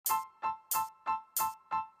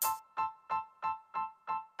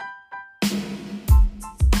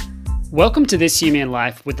Welcome to This Year Me in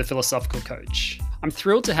Life with the Philosophical Coach. I'm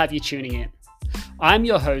thrilled to have you tuning in. I'm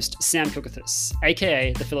your host, Sam Kukathis,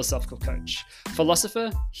 aka the Philosophical Coach,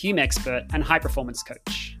 philosopher, hume expert, and high performance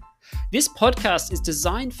coach. This podcast is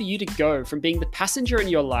designed for you to go from being the passenger in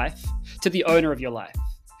your life to the owner of your life.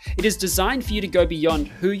 It is designed for you to go beyond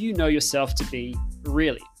who you know yourself to be,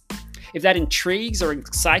 really. If that intrigues or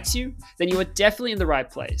excites you, then you are definitely in the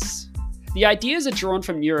right place. The ideas are drawn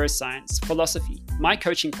from neuroscience, philosophy, my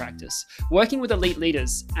coaching practice, working with elite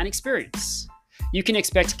leaders, and experience. You can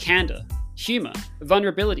expect candor, humor,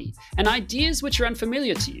 vulnerability, and ideas which are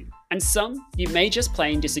unfamiliar to you, and some you may just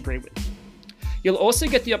plain disagree with. You'll also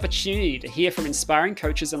get the opportunity to hear from inspiring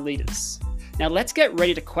coaches and leaders. Now let's get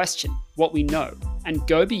ready to question what we know and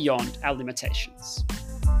go beyond our limitations.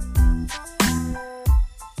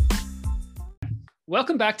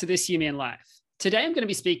 Welcome back to This Year Me in Life. Today, I'm going to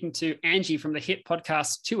be speaking to Angie from the hit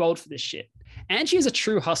podcast, Too Old for This Shit. Angie is a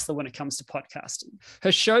true hustler when it comes to podcasting.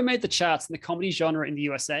 Her show made the charts in the comedy genre in the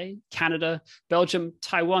USA, Canada, Belgium,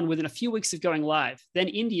 Taiwan within a few weeks of going live, then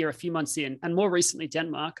India a few months in, and more recently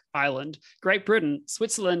Denmark, Ireland, Great Britain,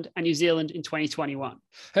 Switzerland, and New Zealand in 2021.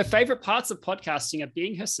 Her favorite parts of podcasting are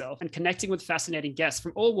being herself and connecting with fascinating guests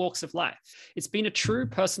from all walks of life. It's been a true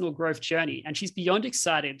personal growth journey, and she's beyond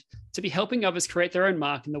excited to be helping others create their own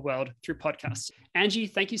mark in the world through podcasting. Angie,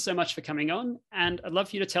 thank you so much for coming on, and I'd love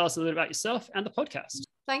for you to tell us a little bit about yourself and the podcast.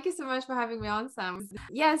 Thank you so much for having me on, Sam.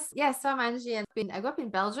 Yes, so I'm Angie, and I grew up in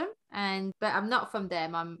Belgium, but I'm not from there.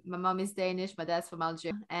 My mom is Danish, my dad's from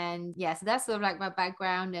Algeria, and so that's sort of like my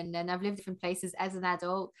background. And then I've lived different places as an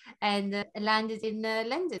adult, and landed in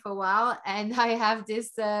London for a while. And I have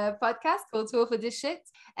this podcast called Too Old for This Shit,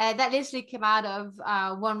 that literally came out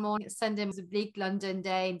of one morning. Sunday was a bleak London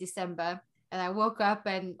day in December, and I woke up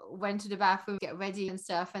and went to the bathroom, get ready and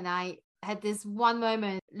stuff, and I had this one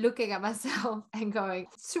moment looking at myself and going,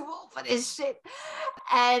 too old for this shit.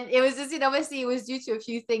 And it was just, obviously it was due to a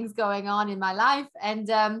few things going on in my life. And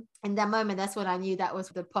in that moment, that's when I knew that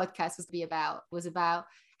was what the podcast was about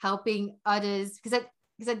helping others, because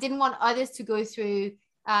I didn't want others to go through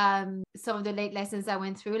some of the late lessons I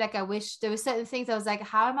went through. Like, I wish there were certain things I was like,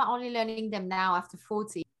 how am I only learning them now after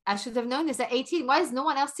 40? I should have known this at 18. Why is no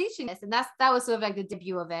one else teaching this? And that was sort of like the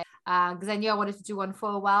debut of it, because I knew I wanted to do one for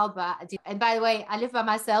a while, but I did. And by the way, I live by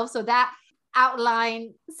myself, so that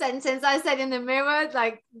outline sentence I said in the mirror,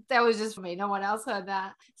 like, that was just for me. No one else heard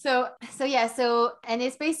that. So and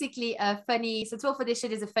it's basically a funny, so Too Old for This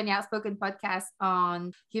Shit is a funny, outspoken podcast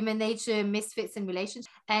on human nature, misfits, and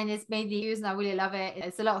relationships. And it's mainly used, and I really love it.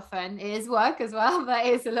 It's a lot of fun. It is work as well, but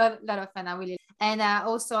it's a lot of fun. I really. And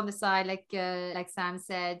also on the side, like Sam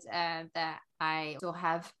said, that I also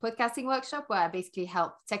have podcasting workshop where I basically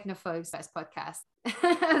help technophobes as podcasts.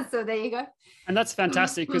 So there you go. And that's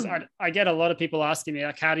fantastic, because I get a lot of people asking me,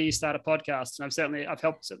 like, how do you start a podcast? And I've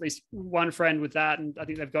helped at least one friend with that. And I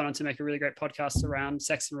think they've gone on to make a really great podcast around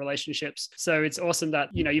sex and relationships. So it's awesome that,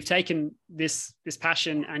 you've taken this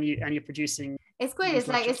passion and you're producing. It's great.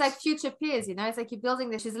 It's like future peers, it's like you're building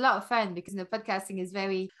this. It's a lot of fun because podcasting is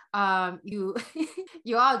very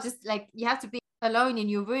you are just like, you have to be alone in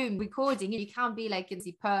your room recording. You can't be like in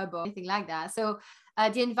superb or anything like that. So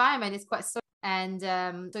the environment is quite social, and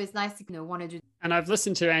so it's nice to want to do. And I've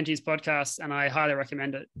listened to Angie's podcast and I highly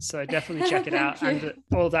recommend it. So definitely check it out. And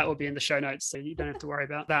all of that will be in the show notes, so you don't have to worry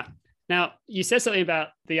about that. Now, you said something about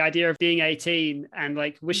the idea of being 18 and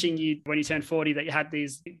like wishing you, when you turned 40, that you had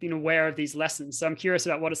been aware of these lessons. So I'm curious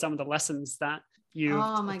about what are some of the lessons that you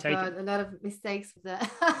Oh my God, a lot of mistakes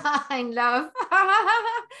in love.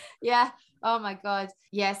 Yeah. Oh my God.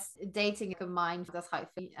 Yes. Dating a mind. That's how I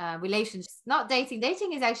feel. Relationships, not dating.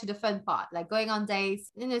 Dating is actually the fun part. Like going on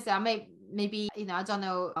dates. So I maybe, I don't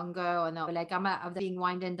know, longer or not. Like I'm being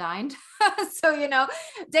wined and dined. So,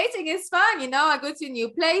 dating is fun. I go to new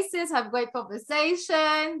places, have great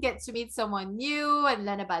conversation, get to meet someone new and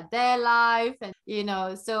learn about their life. And,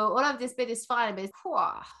 so all of this bit is fun,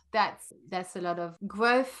 but that's a lot of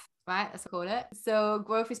growth. Right, as I call it. So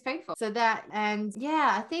growth is painful. So that, and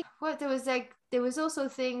I think there was also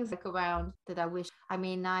things like around that I wish. I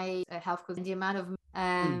mean, I health course, the amount of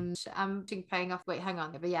I'm paying off. Wait, hang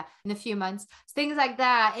on. But in a few months, things like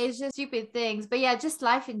that. It's just stupid things. But just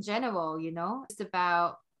life in general. It's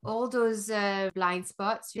about all those blind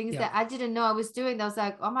spots, things that I didn't know I was doing. I was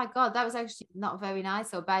like, oh my God, that was actually not very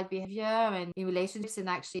nice, or bad behavior, and in relationships, and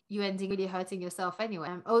actually you ending really hurting yourself anyway.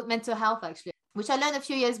 Mental health actually, which I learned a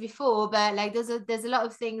few years before, but like there's a lot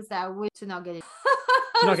of things that I would to not get in.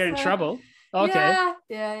 Not get in trouble. Okay.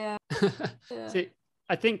 Yeah. See,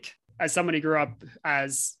 I think as someone who grew up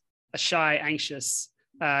as a shy, anxious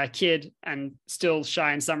kid and still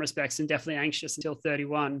shy in some respects and definitely anxious until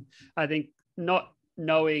 31. I think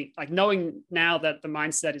knowing now that the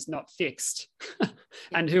mindset is not fixed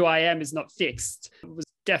and who I am is not fixed was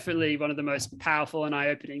definitely one of the most powerful and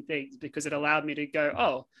eye-opening things, because it allowed me to go,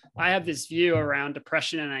 oh, I have this view around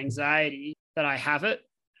depression and anxiety that I have it.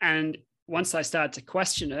 And once I started to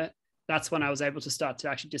question it, that's when I was able to start to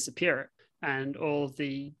actually disappear it, and all of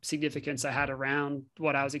the significance I had around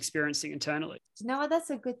what I was experiencing internally. You know what? That's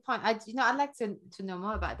a good point. I'd like to know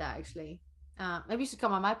more about that, actually. Maybe you should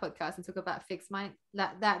come on my podcast and talk about fixed mind,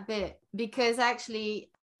 that bit, because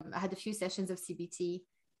actually I had a few sessions of CBT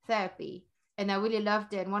therapy and I really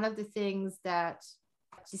loved it. And one of the things that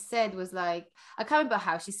she said was like, I can't remember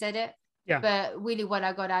how she said it, but really what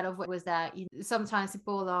I got out of it was that sometimes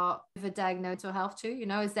people are overdiagnosed mental health too.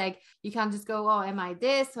 It's like you can't just go, oh, am I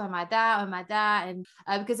this or am I that or am I that? And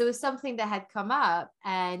because it was something that had come up,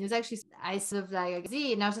 and it was actually, I sort of like,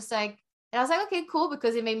 and I was just like, and I was like, okay, cool,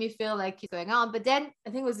 because it made me feel like it's going on. But then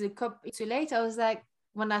I think it was a couple too late. I was like,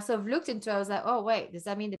 when I sort of looked into it, I was like, oh, wait, does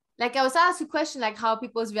that mean that, like, I was asked a question, like how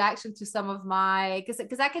people's reaction to some of my,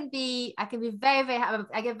 because I can be very, very happy.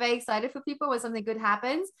 I get very excited for people when something good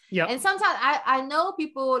happens. Yeah. And sometimes I know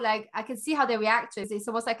people, like, I can see how they react to it. It's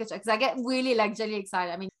almost like because I get really like really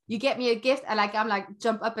excited. I mean, you get me a gift and like, I'm like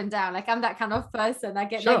jump up and down. Like I'm that kind of person. I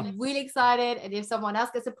get like really excited. And if someone else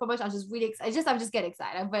gets a promotion, I'm just really excited. I'm just get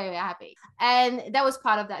excited. I'm very, very happy. And that was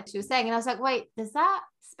part of that she was saying. And I was like, wait, does that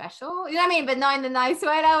special? You know what I mean? But not in a nice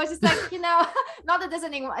way. And I was just like, not that there's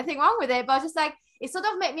anything wrong with it, but I was just like, it sort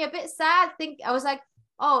of made me a bit sad. I was like,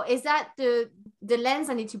 oh, is that the lens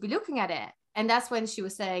I need to be looking at it? And that's when she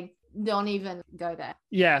was saying, don't even go there.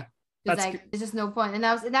 Yeah. It's like, there's just no point. And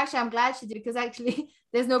actually I'm glad she did, because actually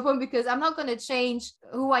there's no point, because I'm not going to change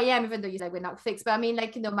who I am, even though you like we're not fixed. But I mean,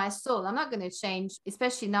 like, my soul, I'm not going to change,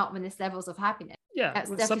 especially not when there's levels of happiness. Yeah. That's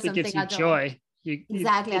definitely something gives you joy.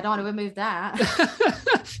 Exactly. I don't want to remove that.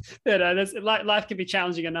 Life can be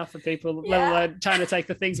challenging enough for people, let alone trying to take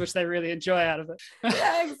the things which they really enjoy out of it.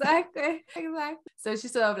 Yeah, exactly. So she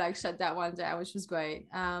sort of like shut that one down, which was great.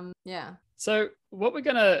 So what we're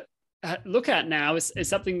going to look at now is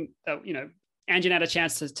something that, Angie had a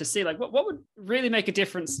chance to see, like what would really make a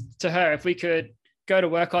difference to her if we could go to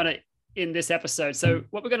work on it in this episode. So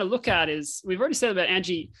what we're going to look at is, we've already said about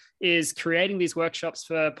Angie is creating these workshops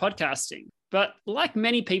for podcasting, but like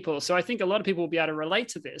many people, so I think a lot of people will be able to relate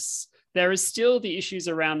to this, there is still the issues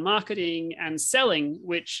around marketing and selling,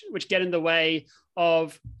 which get in the way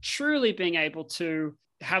of truly being able to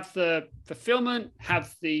have the fulfillment,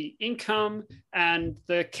 have the income and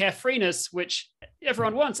the carefreeness, which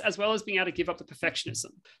everyone wants, as well as being able to give up the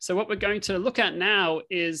perfectionism. So what we're going to look at now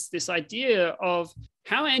is this idea of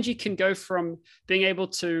how Angie can go from being able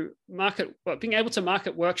to market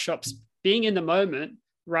workshops, being in the moment,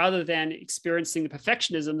 rather than experiencing the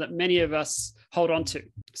perfectionism that many of us hold on to.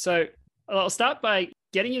 So I'll start by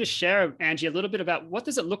getting you to share, Angie, a little bit about what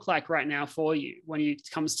does it look like right now for you when it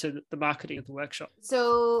comes to the marketing of the workshop?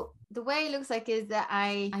 So the way it looks like is that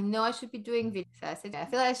I know I should be doing videos first. I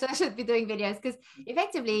feel like I should be doing videos, because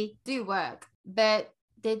effectively do work, but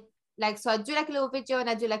so I do like a little video and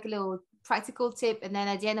I do like a little practical tip. And then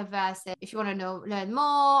at the end of that, I said, if you want to learn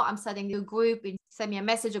more, I'm starting a new group, and send me a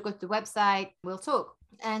message or go to the website, we'll talk.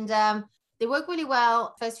 And they work really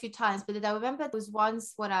well first few times, but then I remember there was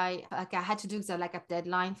once when I had to do like a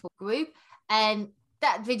deadline for group, and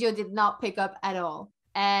that video did not pick up at all.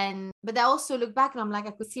 But I also look back and I'm like,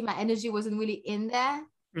 I could see my energy wasn't really in there.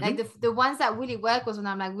 Mm-hmm. Like the ones that really work was when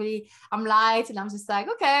I'm like I'm light and I'm just like,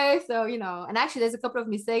 okay, so and actually there's a couple of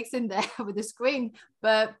mistakes in there with the screen,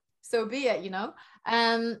 but so be it,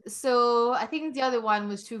 So I think the other one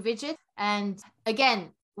was too rigid, and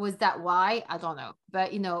again, was that why? I don't know.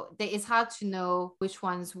 But, it's hard to know which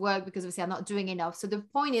ones work, because obviously I'm not doing enough. So the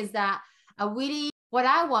point is that what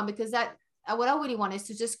I want really want is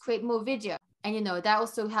to just create more video. And, that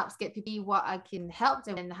also helps get people what I can help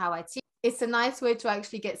them and how I teach. It's a nice way to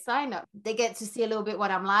actually get signed up. They get to see a little bit what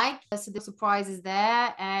I'm like. So the surprise is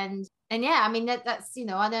there. And yeah, I mean, that's,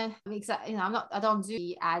 I don't do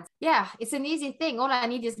the ads. Yeah, it's an easy thing. All I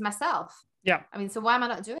need is myself. Yeah. I mean, so why am I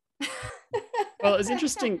not doing it? Well, it's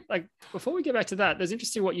interesting, like before we get back to that, there's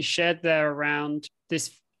interesting what you shared there around this.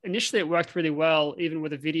 Initially, it worked really well, even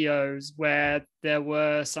with the videos where there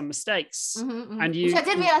were some mistakes. Mm-hmm, mm-hmm. And which I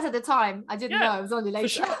didn't realize at the time. I didn't know. It was only later.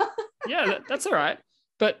 Sure. Yeah, that's all right.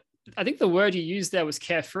 But I think the word you used there was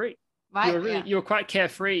carefree. Right. You were quite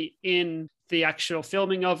carefree in the actual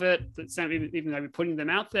filming of it, even though we're putting them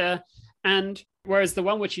out there. And whereas the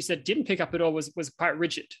one which you said didn't pick up at all was quite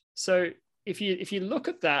rigid. So if you look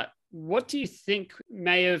at that, what do you think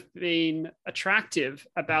may have been attractive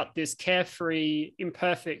about this carefree,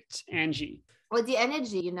 imperfect Angie? With the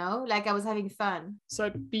energy, like I was having fun. So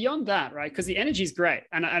beyond that, right? Because the energy is great.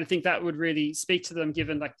 And I think that would really speak to them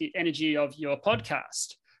given like the energy of your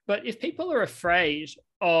podcast. But if people are afraid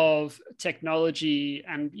of technology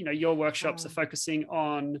and, your workshops are focusing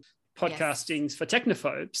on podcastings for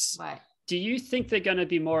technophobes, right, do you think they're going to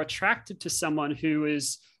be more attracted to someone who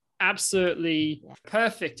is absolutely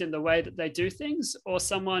perfect in the way that they do things, or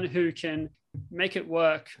someone who can make it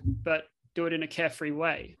work, but do it in a carefree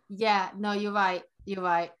way? Yeah, no, you're right.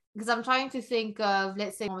 Because I'm trying to think of,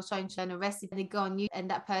 let's say I was trying to learn a recipe and they go on YouTube and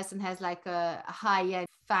that person has like a high-end,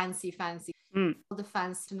 fancy, all the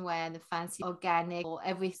fancy wear and the fancy organic or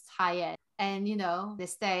every high-end. And, they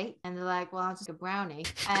stay and they're like, well, I'll just a brownie.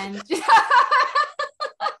 And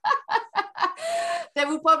they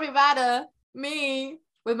would probably rather me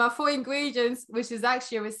with my 4 ingredients, which is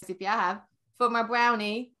actually a recipe I have for my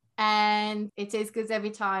brownie. And it tastes good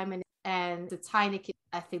every time. And the tiny kit,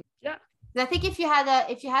 I think. Yeah. I think if you had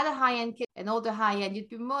a high-end kit and all the high-end, you'd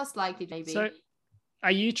be most likely maybe. So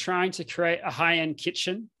are you trying to create a high-end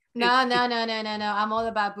kitchen? No. I'm all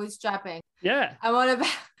about bootstrapping. Yeah. I'm all about.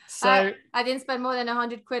 So I didn't spend more than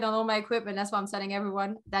 100 quid on all my equipment. That's what I'm telling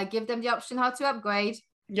everyone. That give them the option how to upgrade.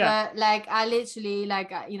 Yeah. But like I literally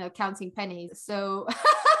counting pennies. So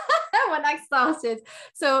when I started,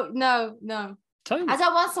 so no. Totally. I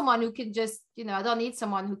don't want someone who can just, I don't need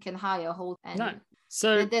someone who can hire a whole. No.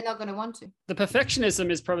 So they're not going to want to. The perfectionist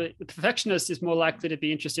is more likely to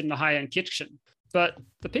be interested in a high-end kitchen, but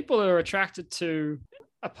the people who are attracted to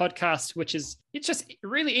a podcast, it's just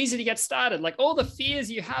really easy to get started. Like all the fears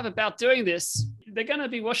you have about doing this, they're going to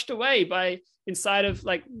be washed away by inside of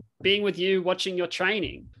like being with you, watching your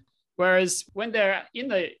training. Whereas when they're in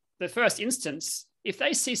the first instance, if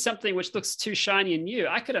they see something which looks too shiny and new,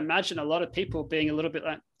 I could imagine a lot of people being a little bit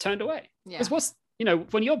like turned away. Because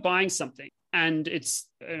when you're buying something and it's,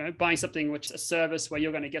 buying something which is a service where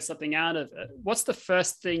you're going to get something out of it, what's the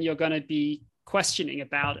first thing you're going to be questioning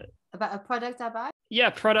about it? About a product I buy?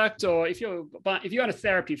 Yeah, product, or if you're on a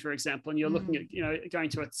therapy, for example, and you're looking at, going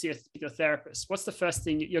to see a particular therapist, what's the first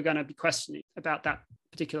thing you're going to be questioning about that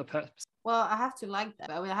particular purpose? Well, I have to like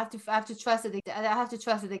that. I have to trust it. I have to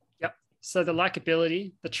trust it. Yep. So the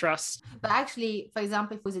likability, the trust. But actually, for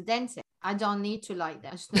example, if it was a dentist, I don't need to like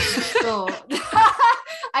that. I just need to make sure.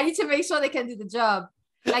 I need to make sure they can do the job.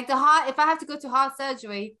 Like if I have to go to heart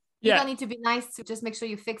surgery, you don't need to be nice to just make sure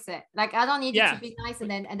you fix it. Like I don't need you to be nice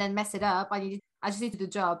and then mess it up. I just need to do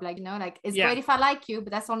the job. Like, it's great if I like you,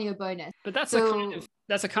 but that's only a bonus. But that's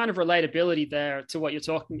a kind of relatability there to what you're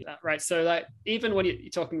talking about, right? So like even when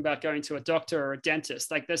you're talking about going to a doctor or a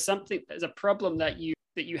dentist, like there's a problem that you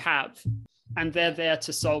have and they're there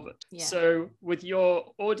to solve it. Yeah. So with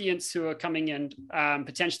your audience who are coming in,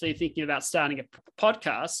 potentially thinking about starting a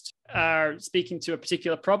podcast, speaking to a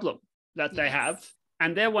particular problem that they have,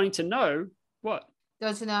 and they're wanting to know what? They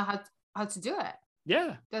want to know how to do it.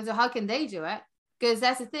 Yeah. So how can they do it? Because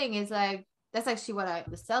that's the thing, is like, that's actually what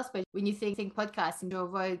the sales page, when you think podcasting, you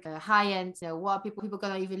avoid high end, what people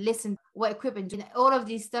gonna even listen, what equipment, all of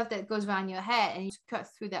these stuff that goes around your head, and you cut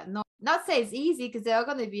through that. Not say it's easy, because there are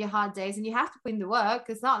going to be hard days and you have to put in the work.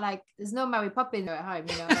 It's not like there's no Mary Poppins at home,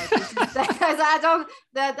 I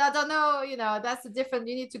don't know, that's a different,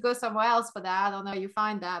 you need to go somewhere else for that. I don't know, you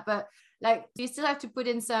find that, but like you still have to put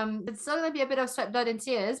in some, it's still going to be a bit of sweat, blood and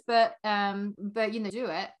tears, but do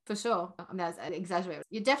it for sure. I mean, that's exaggerated.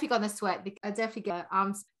 You're definitely going to sweat. I definitely get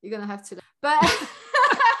arms. You're going to have to, but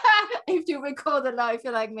if you record a lot, if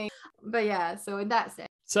you're like me, but yeah, so in that sense.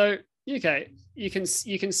 So, okay, you can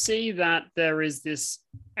see that there is this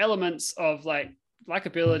elements of like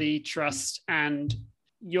likability, trust, and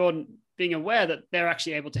you're being aware that they're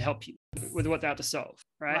actually able to help you with what they have to solve,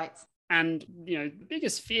 right? And the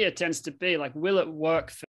biggest fear tends to be like, will it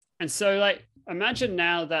work? And so like, imagine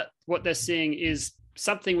now that what they're seeing is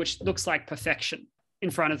something which looks like perfection in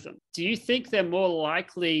front of them. Do you think they're more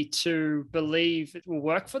likely to believe it will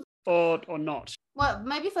work for them or not? Well,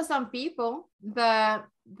 maybe for some people, but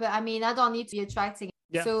I mean, I don't need to be attracting.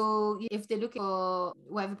 Yeah. So if they're looking for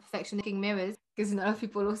whatever perfection-looking mirrors, because a lot of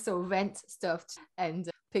people also rent stuff and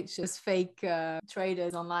pictures, fake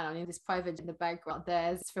traders online on this private in the background.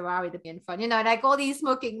 There's Ferrari in front, like all these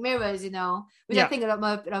smoking mirrors, which I think a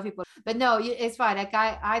lot of people. But no, it's fine. Like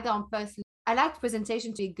I don't personally. I like the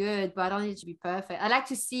presentation to be good, but I don't need it to be perfect. I like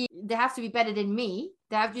to see they have to be better than me.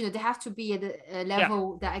 They have, they have to be at a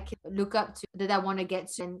level that I can look up to, that I want to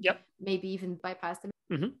get to, and maybe even bypass them.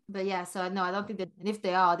 Mm-hmm. But yeah, so no, I don't think that. And if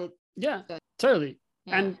they are, totally.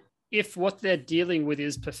 Yeah. And if what they're dealing with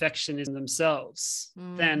is perfectionism themselves,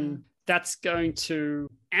 then that's going to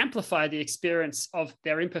amplify the experience of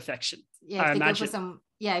their imperfection. Yeah,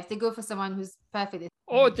 if they go for someone who's perfect.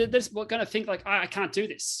 Or they're just going to think like, I can't do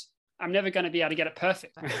this. I'm never going to be able to get it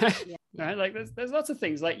perfect. Right? Yeah. Right? Like there's lots of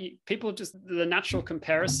things like people just the natural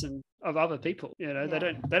comparison of other people. You know, they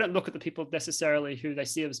don't look at the people necessarily who they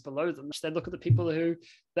see as below them. They look at the people who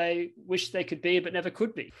they wish they could be but never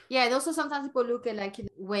could be. Yeah, and also sometimes people look at like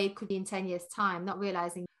where it could be in 10 years' time, not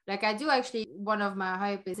realizing. Like I do actually. One of my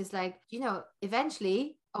hopes is like, you know,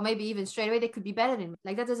 eventually, or maybe even straight away, they could be better than me.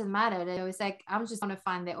 Like that doesn't matter. You know, it's like I'm just gonna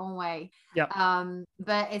find their own way. Yeah.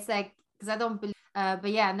 But it's like because I don't believe.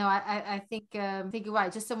 But yeah, no, I think you're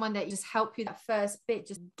right. Just someone that just help you that first bit,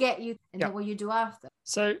 just get you, and then what you do after.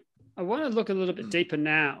 So I want to look a little bit deeper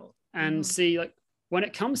now and see like when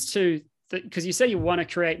it comes to because you say you want to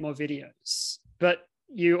create more videos, but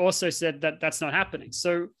you also said that that's not happening.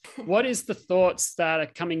 So what is the thoughts that are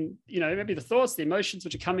coming, you know, maybe the thoughts, the emotions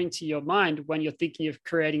which are coming to your mind when you're thinking of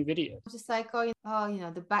creating videos? Just like, you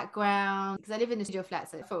know, the background, because I live in a studio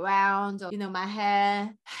flat, so around, or, you know, my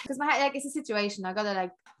hair, because my hair, like, it's a situation. I got to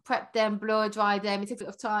like prep them, blow dry them. It takes a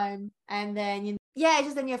lot of time. And then, you know,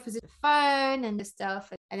 just then you have to position the phone and the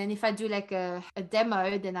stuff. And then if I do like a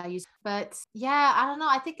demo, then I use, but yeah, I don't know.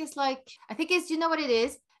 I think it's, you know what it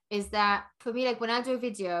is that for me, like when I do a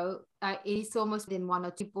video, it's almost within 1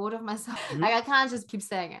 or 2 bored of myself. Like I can't just keep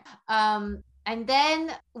saying it. And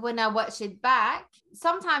then when I watch it back,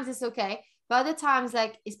 sometimes it's okay. But other times,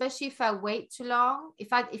 like, especially if I wait too long,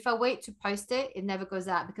 if I wait to post it, it never goes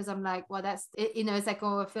out because I'm like, well, that's it, you know, it's like,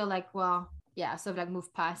 I feel like, well, yeah, sort of like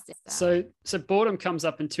move past it. So boredom comes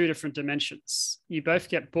up in 2 different dimensions. You both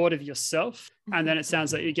get bored of yourself, and then it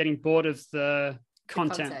sounds like you're getting bored of the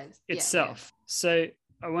content itself. Yeah. So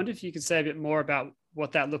I wonder if you could say a bit more about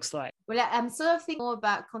what that looks like. Well, I'm sort of thinking more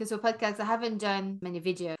about podcasts. I haven't done many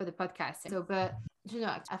videos for the podcast. So, but you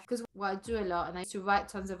know, because what I do a lot, and I used to write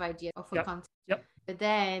tons of ideas for content. Yep. But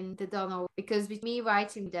then they don't know, because with me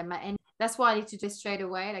writing them, and that's why I need to do it straight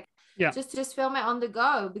away. Like, just film it on the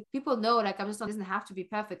go. People know, like, it doesn't have to be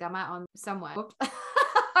perfect. I'm out on somewhere.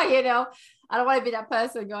 You know, I don't want to be that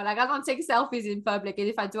person going like, I don't take selfies in public, and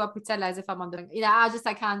if I do, I pretend as if I'm on the, you know,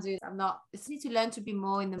 I can't do it. I'm not. I just need to learn to be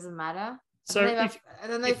more in. Doesn't matter. So I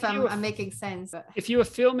don't know if I'm making sense. But if you were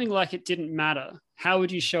filming like it didn't matter, how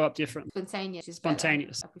would you show up different?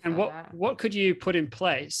 Spontaneous. And what could you put in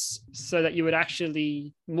place so that you would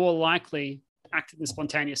actually more likely act in a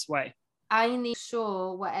spontaneous way? I need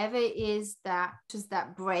sure whatever it is that just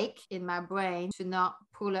that break in my brain to not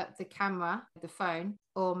pull up the camera, the phone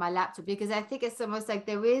or my laptop, because I think it's almost like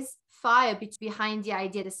there is fire behind the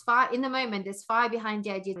idea. There's fire in the moment. There's fire behind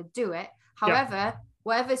the idea to do it. However,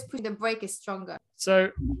 whatever is putting the break is stronger.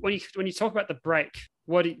 So when you talk about the break,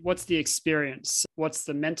 what's the experience? What's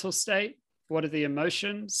the mental state? What are the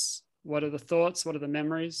emotions? What are the thoughts? What are the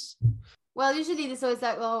memories? Well, usually it's always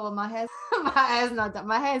like, oh, well, my hair's not done.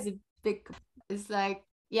 My hair is a big. It's like,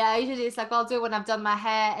 yeah, usually it's like I'll do it when I've done my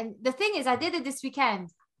hair. And the thing is, I did it this weekend.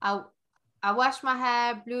 I washed my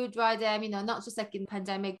hair, blew dry them, you know, not just like in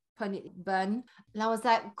pandemic bun. And I was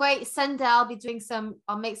like, great, Sunday I'll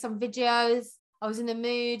make some videos. I was in the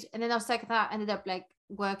mood, and then I was like, I ended up like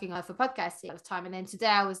working for podcasting all the time. And then today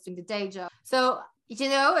I was doing the day job. So, you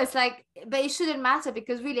know, it's like, but it shouldn't matter,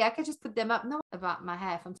 because really I could just put them up. No one about my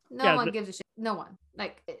hair. No one gives a shit. No one.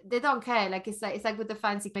 Like, they don't care. Like it's like with the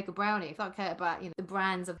fancy make a brownie. If I don't care about, you know, the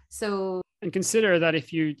brands of, so. And consider that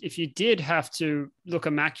if you did have to look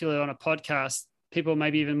immaculate on a podcast, people may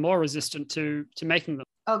be even more resistant to making them.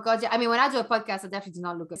 Oh God, yeah. I mean, when I do a podcast, I definitely do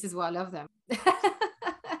not look. This is why I love them.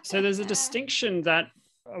 So there's a distinction that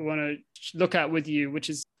I want to look at with you, which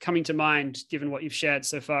is coming to mind given what you've shared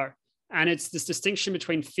so far. And it's this distinction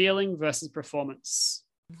between feeling versus performance.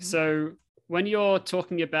 Mm-hmm. So when you're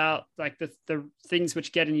talking about like the things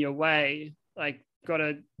which get in your way, like got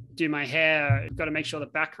to do my hair, got to make sure the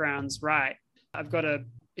background's right, I've got to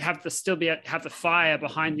have the fire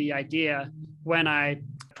behind the idea when I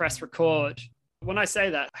press record. When I say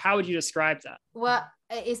that, how would you describe that? Well,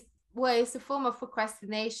 it's a form of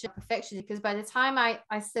procrastination, perfection, because by the time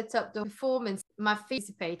I set up the performance, my feet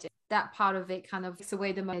dissipated. That part of it kind of takes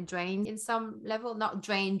away the money, drain in some level, not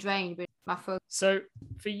drain, but my focus. So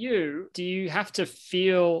for you, do you have to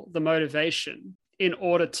feel the motivation in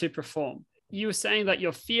order to perform? You were saying that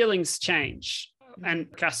your feelings change and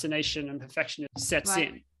procrastination and perfection sets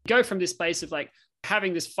in. Go from this place of like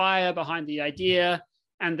having this fire behind the idea,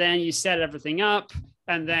 and then you set everything up,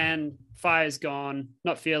 and then fire's gone,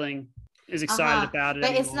 not feeling as excited about it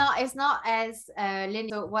but anymore. It's not as linear.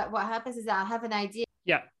 So what happens is that I have an idea,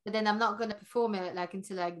 Yeah. But then I'm not going to perform it like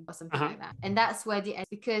until I or something Uh-huh. like that. And that's where the end,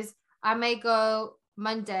 because I may go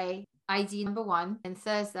Monday, ID number 1, and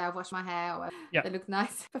Thursday I wash my hair or Yeah. they look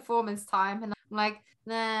nice, performance time. And I'm like,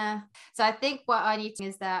 nah. So I think what I need to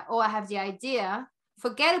is that, I have the idea,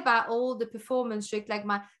 forget about all the performance trick, like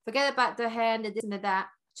forget about the hair and the this and the that.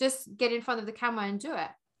 Just get in front of the camera and do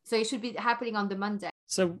it. So it should be happening on the Monday.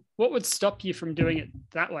 So what would stop you from doing it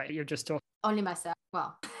that way? You're just talking. Only myself.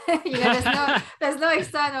 Well, there's no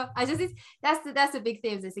external. I just, that's the big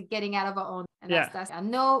thing, is getting out of our own. And that's I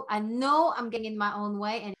know I'm getting in my own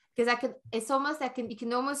way, and because it's almost like you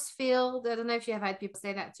can almost feel, I don't know if you have had people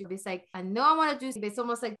say that too, but it's like, I know I want to do something, but it's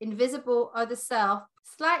almost like invisible other self,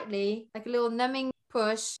 slightly like a little numbing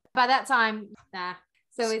push. By that time, nah.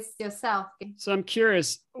 So it's yourself. So I'm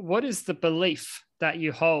curious, what is the belief that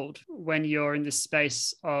you hold when you're in this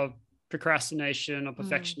space of procrastination or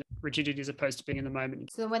perfection, rigidity, as opposed to being in the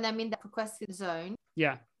moment? So when I'm in that procrastination zone,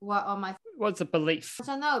 what's the belief? I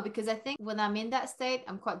don't know, because I think when I'm in that state,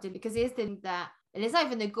 I'm quite different, because it's the thing that, and it's not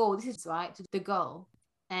even the goal, this is right, to the goal.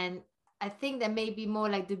 And I think that maybe more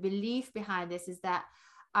like the belief behind this is that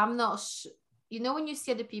I'm not when you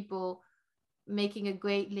see other people making a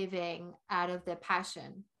great living out of their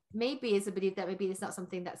passion, maybe it's a belief that maybe it's not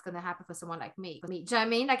something that's going to happen for someone like me. Do you know what I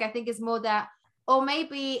mean? Like, I think it's more that, or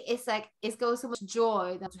maybe it's like it's got so much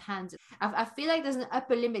joy that to handle. I feel like there's an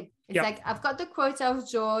upper limit. It's like I've got the quota of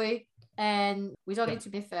joy, and we don't need to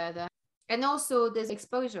be further. And also there's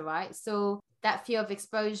exposure, right? So that fear of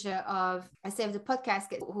exposure of, I say, if the podcast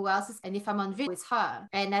gets, who else is, and if I'm on video, it's her.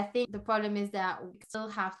 And I think the problem is that we still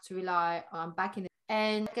have to rely on back in.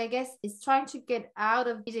 And I guess it's trying to get out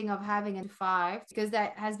of the of having a 5, because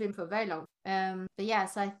that has been for very long. But yeah,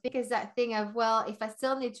 so I think it's that thing of, well, if I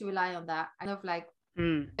still need to rely on that, I kind of like,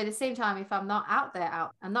 at the same time, if I'm not out,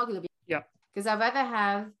 I'm not going to be. Yeah. Because I'd rather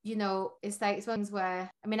have, it's like, it's one things where,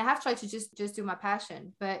 I mean, I have tried to just do my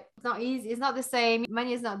passion, but it's not easy. It's not the same.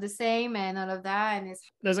 Money is not the same, and all of that. And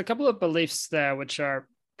there's a couple of beliefs there which are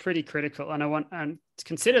pretty critical. And I want to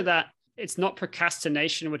consider that it's not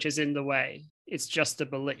procrastination which is in the way. It's just a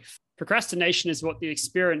belief. Procrastination is what the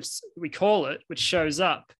experience, we call it, which shows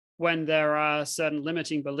up when there are certain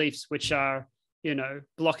limiting beliefs which are,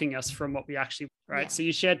 blocking us from what we actually, right? Yeah. So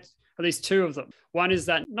you shared at least 2 of them. One is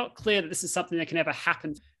that not clear that this is something that can ever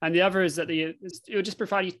happen. And the other is that it will just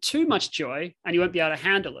provide you too much joy and you won't be able to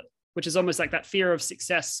handle it, which is almost like that fear of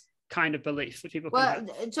success kind of belief that people can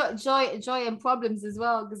have. Joy and problems as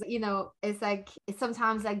well, because it's like, it's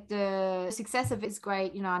sometimes like the success of it's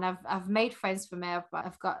great, and I've made friends from it, but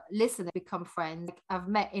I've got listeners become friends, like I've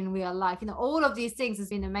met in real life, all of these things has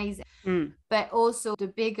been amazing. But also the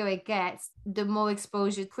bigger it gets, the more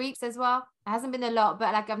exposure creeps as well. It hasn't been a lot,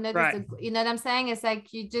 but like I've noticed, you know what I'm saying? It's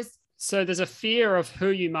like you just. So there's a fear of who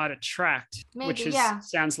you might attract, which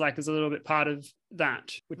sounds like there's a little bit part of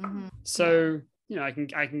that. So I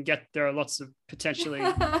can get, there are lots of potentially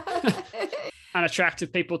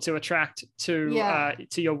unattractive people to attract to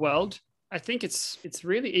your world. I think it's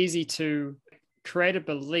really easy to create a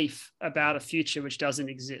belief about a future which doesn't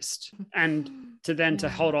exist, and to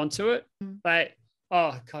hold on to it. Like,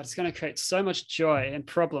 oh God, it's going to create so much joy and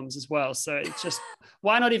problems as well. So it's just,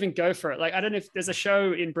 why not even go for it? Like, I don't know if there's a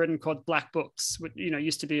show in Britain called Black Books, which,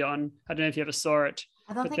 used to be on, I don't know if you ever saw it.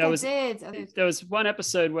 I don't think I did. There was one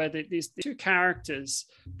episode where these 2 characters,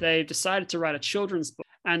 they decided to write a children's book,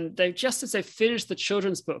 and just as they finished the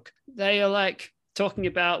children's book, they are like talking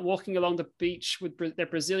about walking along the beach with their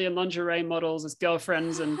Brazilian lingerie models as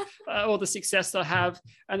girlfriends and all the success they'll have.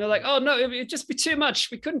 And they're like, oh no, it'd just be too much.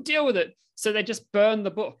 We couldn't deal with it. So they just burned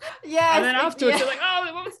the book. Yeah. And then afterwards they're like,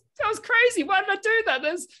 oh, that was crazy. Why did I do that?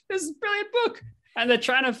 There's a brilliant book. And they're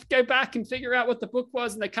trying to go back and figure out what the book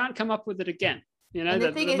was, and they can't come up with it again.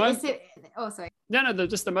 Sorry. No,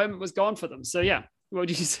 just the moment was gone for them. So yeah, what would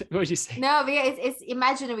you say? No, but it's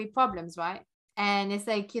imaginary problems, right? And it's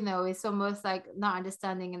like, it's almost like not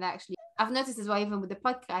understanding. And actually, I've noticed as well, even with the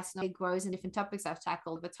podcast, it grows and different topics I've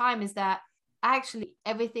tackled over time, is that actually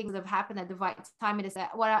everything that have happened at the right time. It is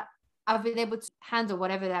that I've been able to handle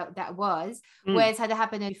whatever that was, whereas had it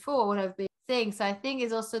happened before, would have been things. So I think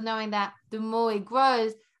it's also knowing that the more it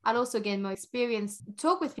grows, I'll also gain more experience,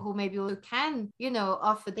 talk with people maybe who can,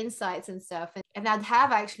 offer insights and stuff. And I'd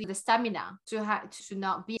have actually the stamina to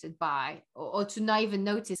not be by or to not even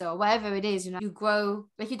notice, or whatever it is, you grow,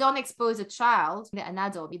 like you don't expose a child, an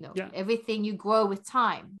adult, everything you grow with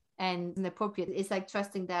time. And inappropriate, it's like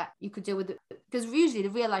trusting that you could deal with it, because usually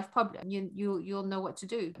the real life problem, you'll know what to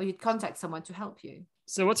do, or you'd contact someone to help you.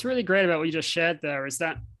 So what's really great about what you just shared there is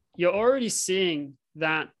that you're already seeing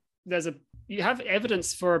that there's a you have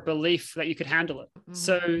evidence for a belief that you could handle it.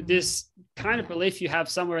 So this kind of belief you have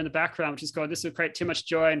somewhere in the background, which is God, this will create too much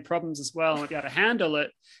joy and problems as well, and won't be able to handle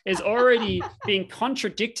it, is already being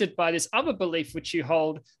contradicted by this other belief which you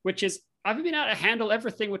hold, which is, I've been able to handle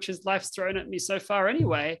everything which is life's thrown at me so far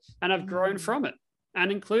anyway, and I've grown from it,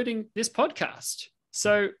 and including this podcast.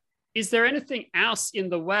 So is there anything else in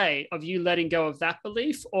the way of you letting go of that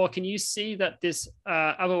belief, or can you see that this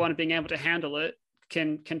other one of being able to handle it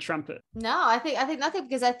can trump it? No, I think nothing,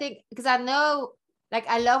 because I know, like,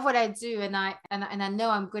 I love what I do, and I know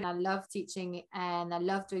I'm good. I love teaching, and I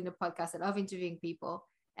love doing the podcast. I love interviewing people,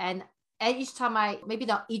 and each time maybe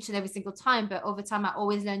not each and every single time, but over time, I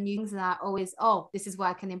always learn new things, and I always, this is where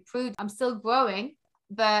I can improve. I'm still growing,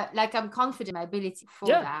 but like, I'm confident in my ability for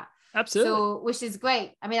that. Absolutely. So, which is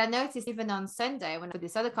great. I mean, I noticed even on Sunday when I did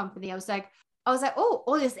this other company, I was like, oh,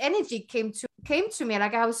 all this energy came to me.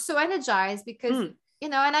 Like, I was so energized because,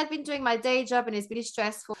 and I'd been doing my day job and it's really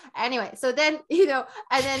stressful. Anyway, so then,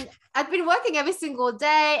 and then I'd been working every single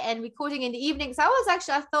day and recording in the evenings. I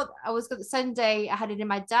thought I was going to Sunday. I had it in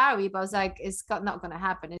my diary, but I was like, it's not going to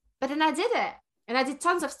happen. But then I did it. And I did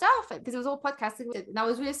tons of stuff because it was all podcasting. And I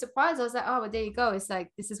was really surprised. I was like, oh, well, there you go. It's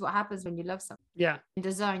like, this is what happens when you love something. Yeah. In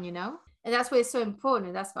the zone, And that's why it's so important.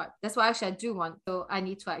 And that's why actually I do want. So I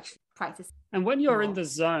need to actually practice. And when you're in the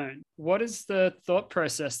zone, what is the thought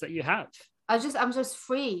process that you have? I'm just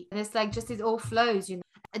free. And it's like, it all flows,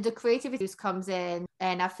 And the creativity just comes in,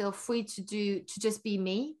 and I feel free to just be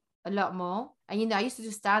me a lot more. And, I used to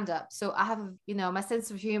do stand-up. So I have, my sense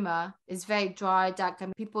of humor is very dry, dark. I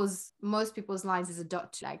mean, most people's lines is a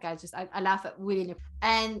doctor. Like, I laugh at really.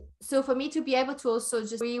 And so for me to be able to also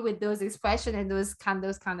just agree with those expressions and those kind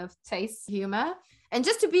of taste humor, and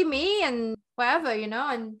just to be me and whatever,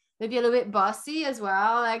 and maybe a little bit bossy as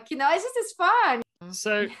well. Like, it's fun.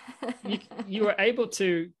 So you were able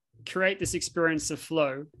to create this experience of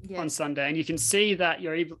flow on Sunday, and you can see that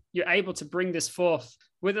you're able to bring this forth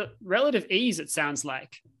with a relative ease, it sounds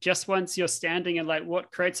like, just once you're standing in like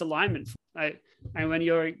what creates alignment. And when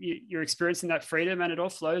you're experiencing that freedom, and it all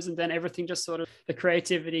flows, and then everything just sort of, the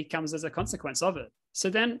creativity comes as a consequence of it.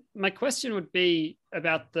 So then my question would be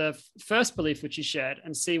about the first belief which you shared,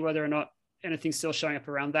 and see whether or not anything's still showing up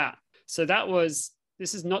around that. So that was,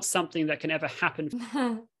 this is not something that can ever happen.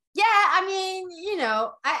 Yeah, I mean,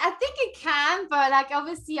 I think it can, but like,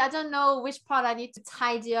 obviously I don't know which part I need to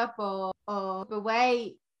tidy up or the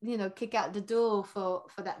way, kick out the door for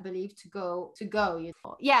that belief to go.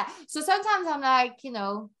 Yeah. So sometimes I'm like,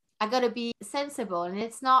 I gotta be sensible, and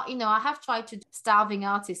it's not, I have tried to do starving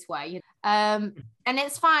artist way, and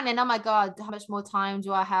it's fine. And oh my God, how much more time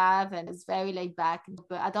do I have? And it's very laid back,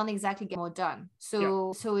 but I don't exactly get more done.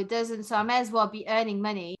 So it doesn't. So I may as well be earning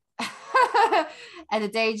money at a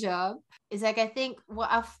day job. It's like, I think what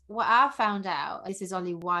I found out, this is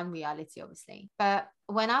only one reality, obviously, but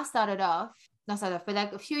when I but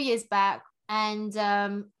like a few years back, and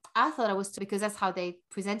I thought I was, because that's how they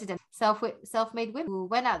presented them, self-made women who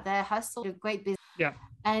went out there, hustled, a great business. Yeah.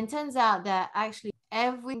 And it turns out that actually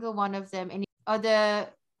every single one of them, and other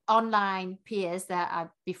online peers that I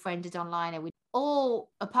befriended online, and we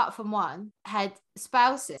all, apart from one, had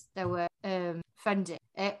spouses that were funding,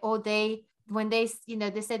 or when they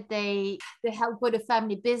said they helped with a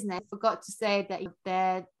family business, forgot to say that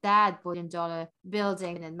their dad bought $1 billion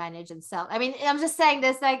building and managed and sell. I mean, I'm just saying,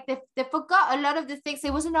 there's like, they forgot a lot of the things.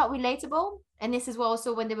 It was not relatable. And this is what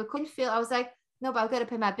also, when they couldn't feel, I was like, no, but I've got to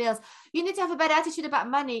pay my bills. You need to have a better attitude about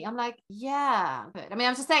money. I'm like, yeah. But I mean,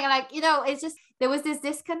 I'm just saying, like, it's just, there was this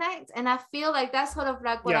disconnect. And I feel like that's sort of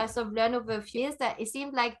like what I sort of learned over a few years, that it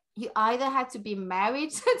seemed like you either had to be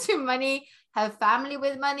married to money, have family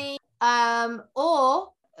with money, or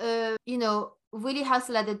really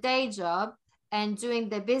hustle at a day job and doing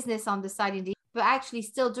their business on the side, but actually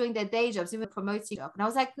still doing their day jobs, even promoting job. And I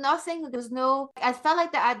was like, nothing. I felt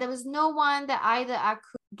like that there was no one that either I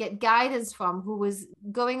could get guidance from who was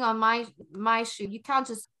going on my shoe. You can't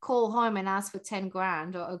just call home and ask for 10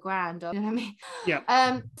 grand or a grand, or, you know what I mean?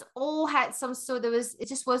 Yeah. All had some sort. It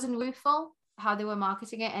just wasn't truthful how they were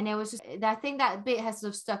marketing it, and it was just, I think that bit has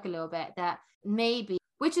sort of stuck a little bit, that maybe,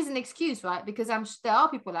 which is an excuse, right? Because there are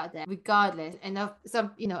people out there, regardless, and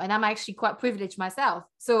some, and I'm actually quite privileged myself.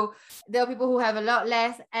 So there are people who have a lot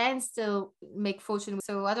less and still make fortune.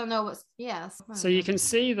 So I don't know So you can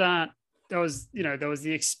see that there was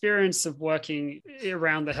the experience of working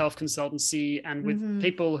around the health consultancy and with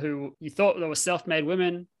people who you thought they were self-made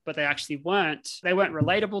women, but they actually weren't. They weren't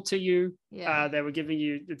relatable to you. They were giving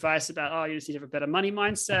you advice about, you just need to have a better money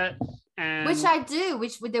mindset. And which I do,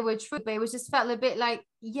 which they were true, but it was just felt a bit like,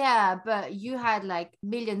 yeah, but you had like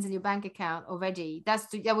millions in your bank account already. That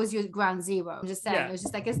was your ground zero. I'm just saying, Yeah. it was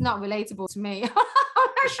just like, it's not relatable to me.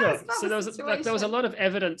 Sure. So there was a lot of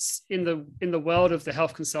evidence in the world of the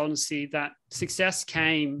health consultancy that success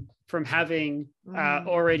came from having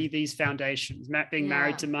already these foundations, being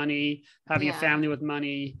married to money, having a family with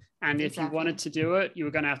money. And if you wanted to do it, you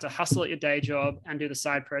were going to have to hustle at your day job and do the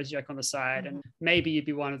side project on the side. And maybe you'd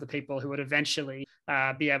be one of the people who would eventually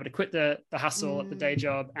be able to quit the hustle at the day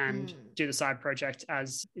job and do the side project.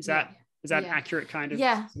 Is that an accurate kind of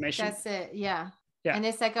summation? That's it. Yeah. Yeah. And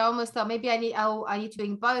it's like, I almost thought maybe I need to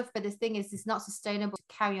doing both, but the thing is, it's not sustainable to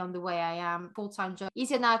carry on the way I am. Full-time job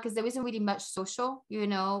easier now because there isn't really much social,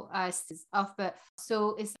 stuff. But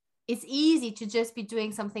so it's easy to just be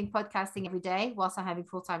doing something podcasting every day whilst I'm having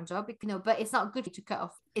full-time job, but it's not good to cut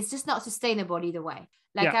off. It's just not sustainable either way.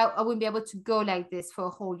 Like I wouldn't be able to go like this for a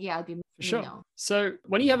whole year. I'd be for sure. So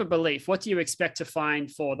when you have a belief, what do you expect to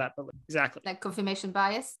find for that belief? Exactly. Like confirmation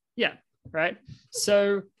bias. Yeah. Right.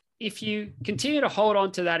 So if you continue to hold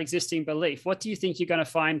on to that existing belief, what do you think you're going to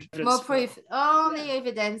find? More proof. Only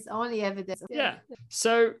evidence. Yeah.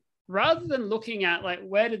 So rather than looking at like,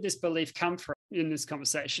 where did this belief come from in this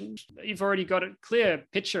conversation, you've already got a clear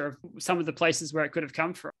picture of some of the places where it could have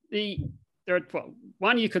come from.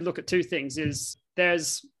 One, you could look at two things.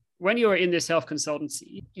 When you were in this health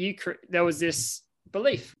consultancy, there was this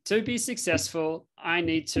belief to be successful, I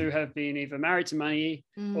need to have been either married to money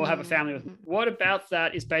or have a family with me. What about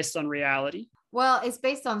that is based on reality? Well, it's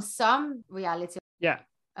based on some reality. Yeah.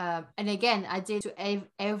 And again, I did to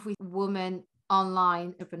every woman online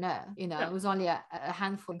entrepreneur, it was only a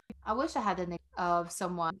handful. I wish I had a name of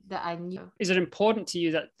someone that I knew. Is it important to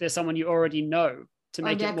you that there's someone you already know to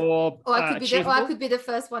make it more I could be the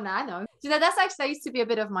first one I know. That's actually, I used to be a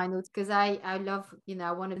bit of my notes because I love,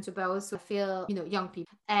 I wanted to, but I also feel, young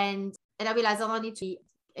people. And I realized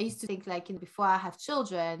I used to think like, before I have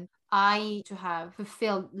children, I need to have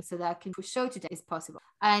fulfilled so that I can show today is possible.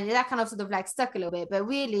 And that kind of sort of like stuck a little bit, but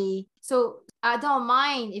really, so I don't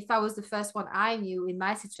mind if I was the first one I knew in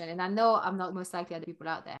my situation. And I know I'm not most likely other people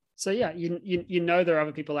out there. So yeah, you know there are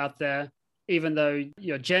other people out there, even though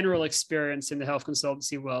your general experience in the health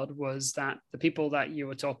consultancy world was that the people that you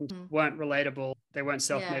were talking to weren't relatable. They weren't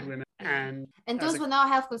self-made women. And those were not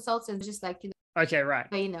health consultants, just like, okay, right.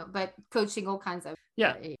 But coaching, all kinds of.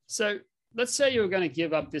 Yeah. So let's say you were going to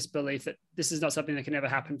give up this belief that this is not something that can ever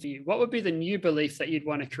happen for you. What would be the new belief that you'd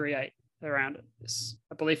want to create around this?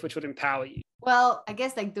 A belief which would empower you? Well, I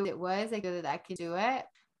guess like it was like that I could do it.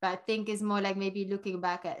 But I think it's more like maybe looking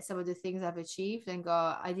back at some of the things I've achieved and go,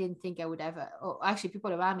 I didn't think I would ever, or actually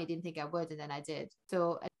people around me didn't think I would, and then I did.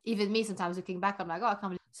 So even me, sometimes looking back, I'm like, oh, I can't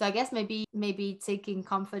believe. So I guess maybe taking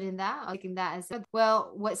comfort in that, or taking that as,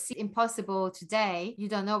 well, what's impossible today, you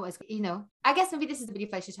don't know what's, I guess maybe this is the belief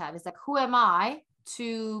I should have. It's like, who am I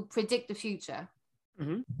to predict the future?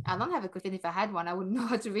 I don't have a question. If I had one, I wouldn't know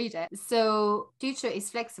how to read it. So future is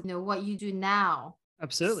flexible, what you do now.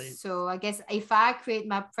 Absolutely. So I guess if I create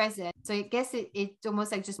my present, so I guess it's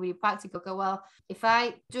almost like just really practical. Go, well, if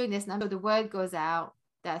I doing this now, the word goes out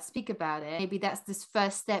that I speak about it, maybe that's this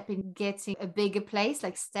first step in getting a bigger place,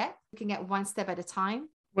 like looking at one step at a time.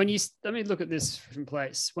 Let me look at this from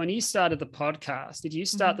place. When you started the podcast, did you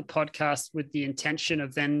start the podcast with the intention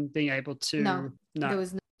of then being able to? No. There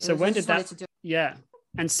was no. So when did that? Yeah.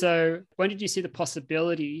 And so when did you see the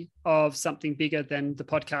possibility of something bigger than the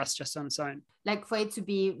podcast just on its own? Like for it to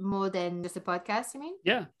be more than just a podcast, you mean?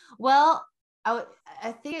 Yeah. Well, I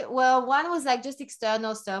think, one was like just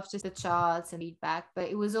external stuff, just the charts and feedback, but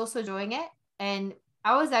it was also drawing it. And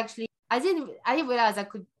I was actually, I didn't realize I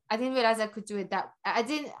could do it that, I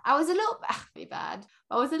was a little bit bad.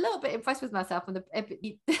 I was a little bit impressed with myself on the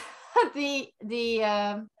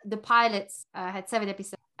pilots had 7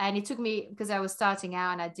 episodes. And it took me, because I was starting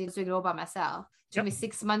out and I did doing it all by myself. It took me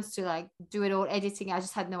 6 months to like do it all, editing. I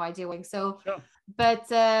just had no idea what. So, but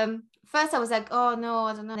first I was like, oh no,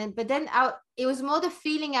 I don't know. But then it was more the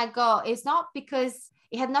feeling I got. It's not because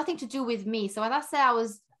it had nothing to do with me. So when I say I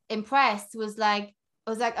was impressed,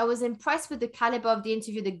 I was impressed with the caliber of the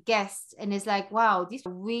interview, the guests, and it's like, wow, these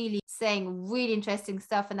are really saying really interesting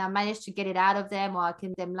stuff, and I managed to get it out of them, or I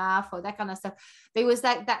can them laugh, or that kind of stuff. But it was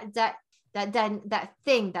like that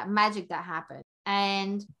thing, that magic that happened.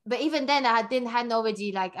 But even then I hadn't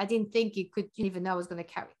already, like, I didn't think it could even know I was going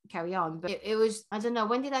to carry on. But it was, I don't know,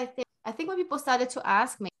 when did I think when people started to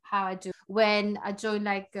ask me how I do, when I joined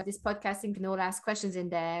like this podcasting, can all ask questions in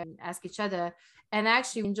there and ask each other. And I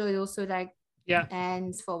actually enjoyed also like,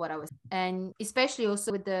 and for what I was, and especially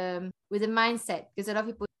also with the mindset, because a lot of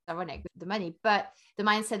people ironic with the money, but the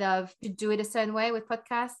mindset of to do it a certain way with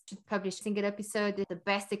podcasts, to publish a single episode, the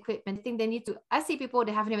best equipment. I think they need to, I see people,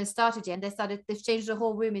 they haven't even started yet, and they've changed the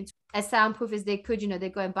whole room into as soundproof as they could, they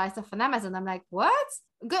go and buy stuff on Amazon. I'm like, what?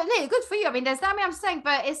 Good for you. I mean, there's not me, I'm saying,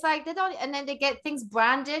 but it's like they don't, and then they get things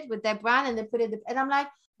branded with their brand and they put it, and I'm like,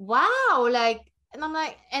 wow, like, and I'm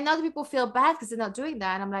like, and other people feel bad because they're not doing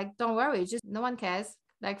that. And I'm like, don't worry, just no one cares.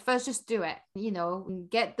 Like, first, just do it,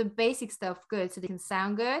 get the basic stuff good so they can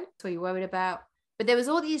sound good. That's what you're worried about. But there was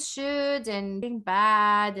all these shoulds and being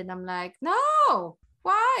bad. And I'm like, no,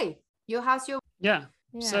 why? Your house, yeah.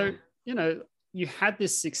 So, you had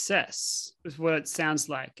this success, is what it sounds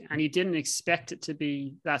like, and you didn't expect it to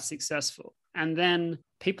be that successful. And then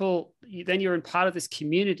you're in part of this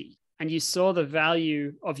community and you saw the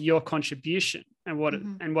value of your contribution and what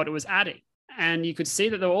it was adding. And you could see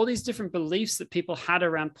that there were all these different beliefs that people had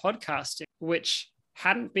around podcasting, which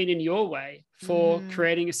hadn't been in your way for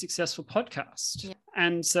creating a successful podcast. Yeah.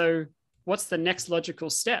 And so what's the next logical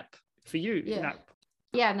step for you? Yeah.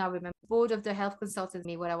 Yeah, no, I remember board of the health consultants,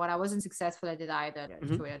 when I wasn't successful at it either.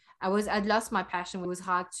 I'd lost my passion. It was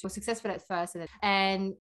hard to was successful at first.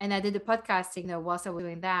 And I did the podcasting, whilst I was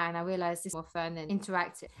doing that, and I realized this is more fun and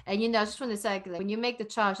interactive. And I just want to say, when you make the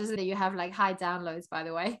charge, doesn't it? You have like high downloads, by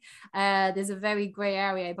the way. There's a very gray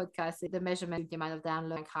area in podcasting. The measurement, the amount of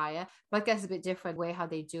download, like higher. Podcast is a bit different way how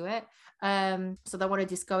they do it. So don't want to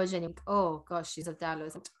discourage anyone. Oh gosh, she's of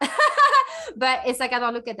downloads. But it's like, I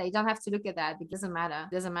don't look at that. You don't have to look at that. It doesn't matter.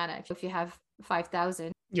 It doesn't matter if you have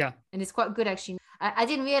 5,000. Yeah. And it's quite good, actually. I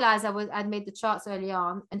didn't realize I'd made the charts early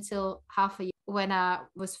on until half a year when I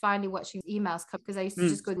was finally watching emails, because I used to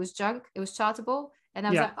just go, it was junk, it was chartable. And I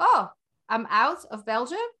was like, oh, I'm out of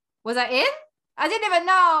Belgium. Was I in? I didn't even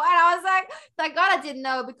know. And I was like, thank God I didn't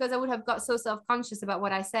know, because I would have got so self-conscious about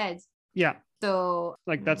what I said. Yeah. So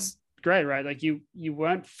like, that's great, right? Like you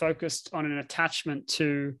weren't focused on an attachment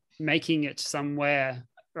to making it somewhere,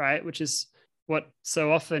 right? Which is what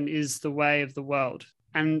so often is the way of the world.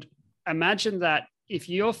 And imagine that if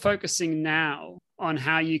you're focusing now on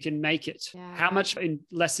how you can make it, how much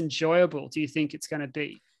less enjoyable do you think it's going to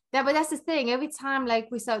be? Yeah, but that's the thing. Every time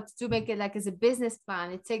we start to make it like as a business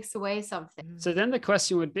plan, it takes away something. So then the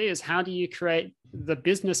question would be is, how do you create the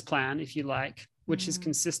business plan, if you like, which is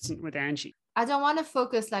consistent with Angie? I don't want to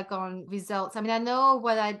focus on results. I mean, I know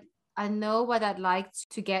what I'd like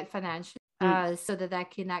to get financially, so that I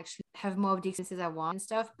can actually have more of the experiences I want and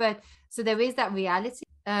stuff. But so there is that reality.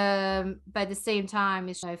 But at the same time,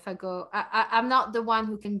 if I go, I'm not the one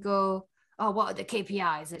who can go, oh, what are the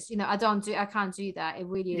KPIs? I can't do that. It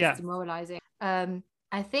really is demoralizing.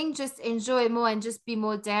 I think just enjoy it more and just be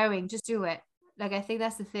more daring. Just do it. Like, I think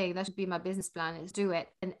that's the thing. That should be my business plan, is do it.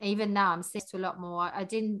 And even now I'm saying to a lot more. I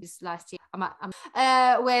didn't this last year.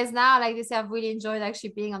 Whereas now, like this, I've really enjoyed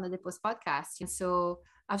actually being on the Lipos podcast. And so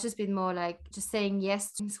I've just been more just saying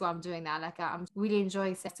yes to what I'm doing now. Like, I'm really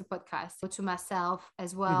enjoying set to podcasts, to myself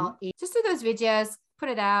as well. Just do those videos, put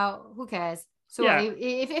it out. Who cares? So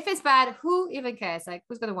if it's bad, who even cares? Like,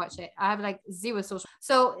 who's going to watch it? I have zero social.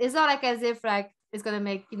 So it's not as if it's going to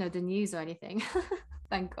make, the news or anything.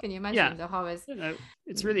 Thank God. Can you imagine the horrors?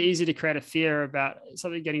 It's really easy to create a fear about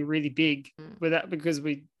something getting really big with that, because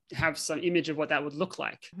we have some image of what that would look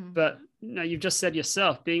like. But you've just said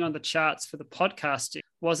yourself, being on the charts for the podcasting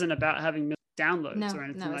wasn't about having downloads or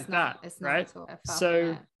anything like that, right?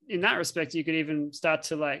 So in that respect, you could even start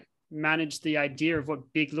to manage the idea of what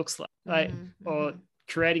big looks like, or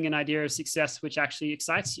creating an idea of success which actually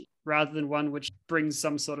excites you, rather than one which brings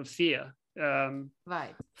some sort of fear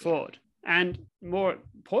forward. And more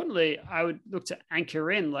importantly, I would look to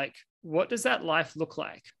anchor in, what does that life look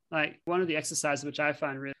like? One of the exercises which I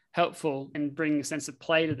find really helpful in bringing a sense of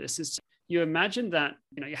play to this is you imagine that,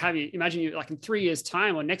 imagine you in 3 years'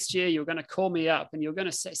 time or next year, you're going to call me up and you're going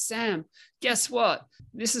to say, Sam, guess what?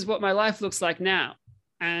 This is what my life looks like now.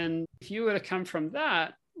 And if you were to come from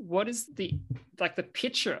that, what is the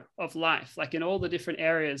picture of life, in all the different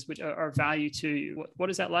areas which are of value to you? What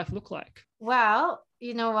does that life look like? Well,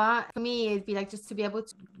 you know what? For me, it'd be just to be able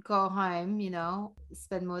to go home,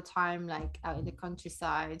 spend more time out in the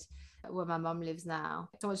countryside where my mom lives now.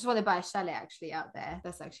 So I just want to buy a chalet actually out there.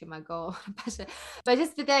 That's actually my goal. But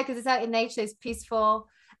just be there because it's out in nature, it's peaceful.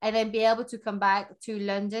 And then be able to come back to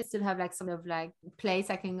London, still have some of place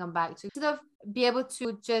I can come back to. Sort of be able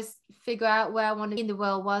to just figure out where I want to be in the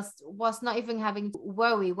world whilst not even having to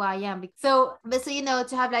worry where I am. So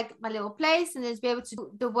to have my little place and just be able to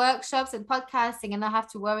do the workshops and podcasting and not have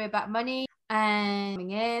to worry about money and coming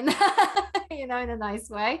in, in a nice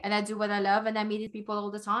way. And I do what I love and I meet people all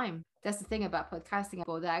the time. That's the thing about podcasting.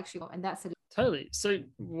 And that's Totally. So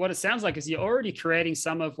what it sounds like is you're already creating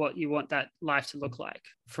some of what you want that life to look like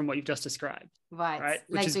from what you've just described. Right.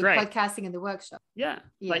 Which like is the great. Podcasting in the workshop. Yeah.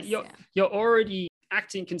 Yes, like you're already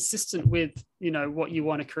acting consistent with, what you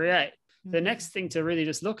want to create. The next thing to really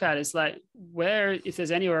just look at is like where, if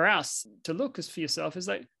there's anywhere else to look for yourself, is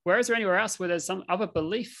like, where is there anywhere else where there's some other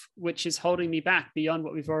belief which is holding me back beyond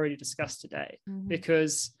what we've already discussed today?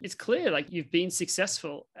 Because it's clear, like you've been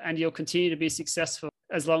successful and you'll continue to be successful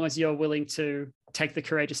as long as you're willing to take the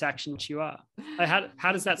courageous action which you are. Like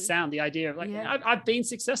how does that sound? The idea of like, I've been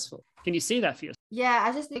successful. Can you see that for yourself? Yeah,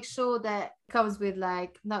 I just make sure that it comes with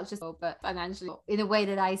like, not just, but financially, in a way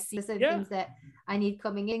that I see certain things that I need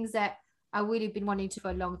coming in, things that I've really been wanting to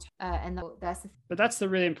for a long time. But that's the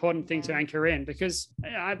really important thing to anchor in, because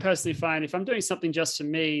I personally find if I'm doing something just for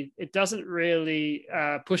me, it doesn't really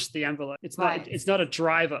push the envelope. It's not a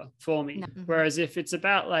driver for me. No. Whereas if it's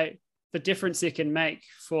about like the difference it can make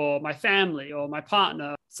for my family or my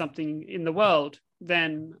partner, something in the world,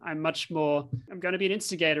 then I'm going to be an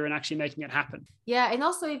instigator in actually making it happen. Yeah. And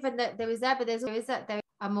also even that there is that, but there is that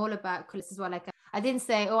I'm all about this as well. Like I didn't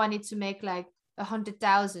say, I need to make like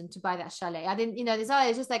 100,000 to buy that chalet. I didn't,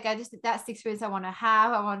 it's just like, that's the experience I want to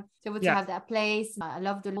have. I want to be able to have that place. I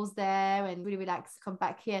love the laws there and really relax, come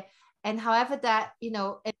back here. And however that,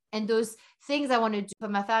 and those things I want to do for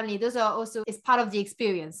my family, those are also, it's part of the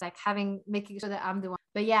experience, like making sure that I'm the one.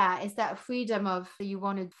 But yeah, it's that freedom of you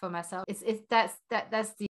wanted for myself. That's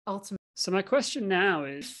the ultimate. So my question now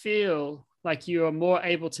is, feel like you are more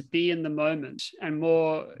able to be in the moment and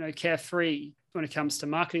more carefree when it comes to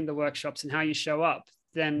marketing the workshops and how you show up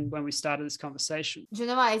than when we started this conversation? Do you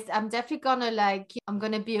know what? I'm definitely gonna I'm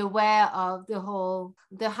gonna be aware of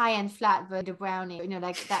the high-end flat versus the brownie,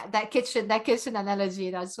 like that kitchen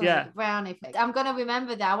analogy. That's the brownie. I'm gonna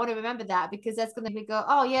remember that. I want to remember that because that's gonna be go,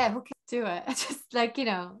 oh yeah, who cares? Do it. Just like,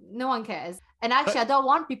 no one cares. And actually, I don't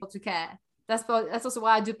want people to care. That's also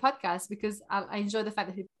why I do podcasts, because I enjoy the fact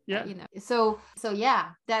that people, So yeah,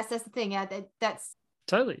 that's the thing. Yeah, that's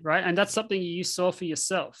totally right. And that's something you saw for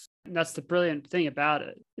yourself. And that's the brilliant thing about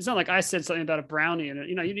it. It's not like I said something about a brownie and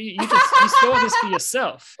you saw this for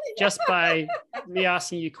yourself just by me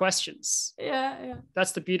asking you questions. Yeah.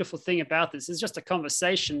 That's the beautiful thing about this. It's just a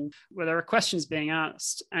conversation where there are questions being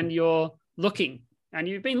asked and you're looking. And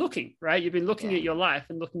you've been looking, right? You've been looking at your life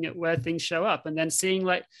and looking at where things show up and then seeing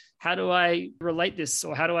like, how do I relate this,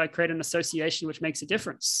 or how do I create an association which makes a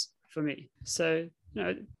difference for me? So,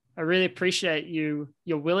 I really appreciate your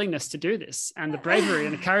willingness to do this and the bravery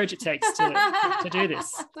and the courage it takes to do this.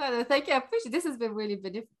 Thank you. I appreciate this. Has been really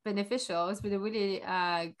beneficial. It's been a really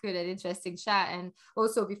good and interesting chat. And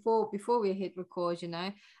also before we hit record, so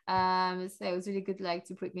it was really good,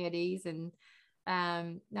 to put me at ease. And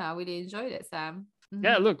no, I really enjoyed it, Sam.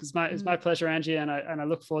 Yeah, look, it's my pleasure, Angie, and I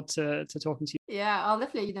look forward to talking to you. Yeah, I'll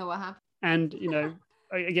definitely let you know what happened. And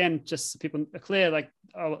again, just so people are clear,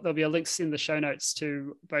 there'll be links in the show notes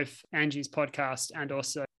to both Angie's podcast and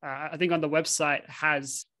also I think on the website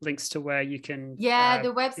has links to where you can. Yeah,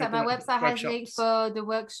 the website. My website has links for the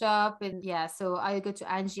workshop, and so I go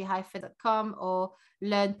to angie-.com or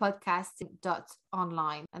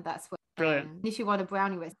learnpodcasting.online, and that's where. Brilliant. If you want a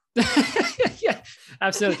brownie with. Yeah,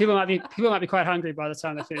 absolutely. People might be quite hungry by the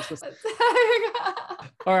time they finish this.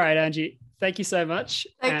 All right, Angie. Thank you so much.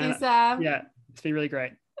 Thank you, Sam. Yeah, it's been really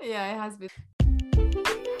great. Yeah, it has been.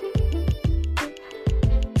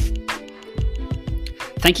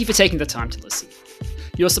 Thank you for taking the time to listen.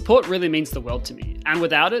 Your support really means the world to me, and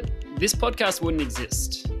without it, this podcast wouldn't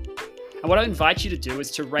exist. And what I invite you to do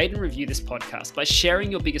is to rate and review this podcast by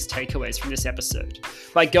sharing your biggest takeaways from this episode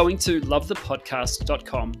by going to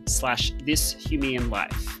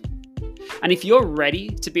lovethepodcast.com/thishumeanlife. And if you're ready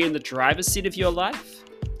to be in the driver's seat of your life,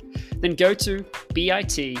 then go to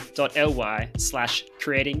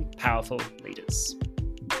bit.ly/creatingpowerfulleaders.